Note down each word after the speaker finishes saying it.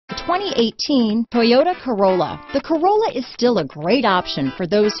2018 Toyota Corolla. The Corolla is still a great option for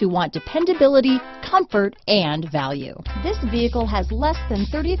those who want dependability, comfort, and value. This vehicle has less than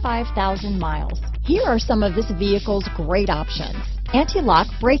 35,000 miles. Here are some of this vehicle's great options: anti-lock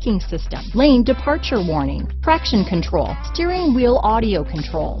braking system, lane departure warning, traction control, steering wheel audio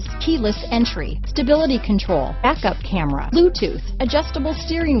controls, keyless entry, stability control, backup camera, Bluetooth, adjustable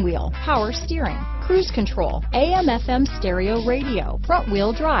steering wheel, power steering, cruise control, AM/FM stereo radio, front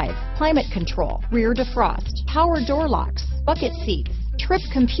wheel drive, climate control, rear defrost, power door locks, bucket seats, trip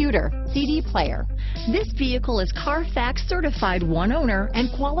computer, CD player. This vehicle is Carfax certified one owner and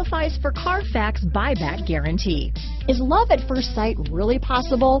qualifies for Carfax buyback guarantee. Is love at first sight really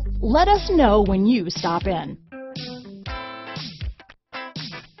possible? Let us know when you stop in.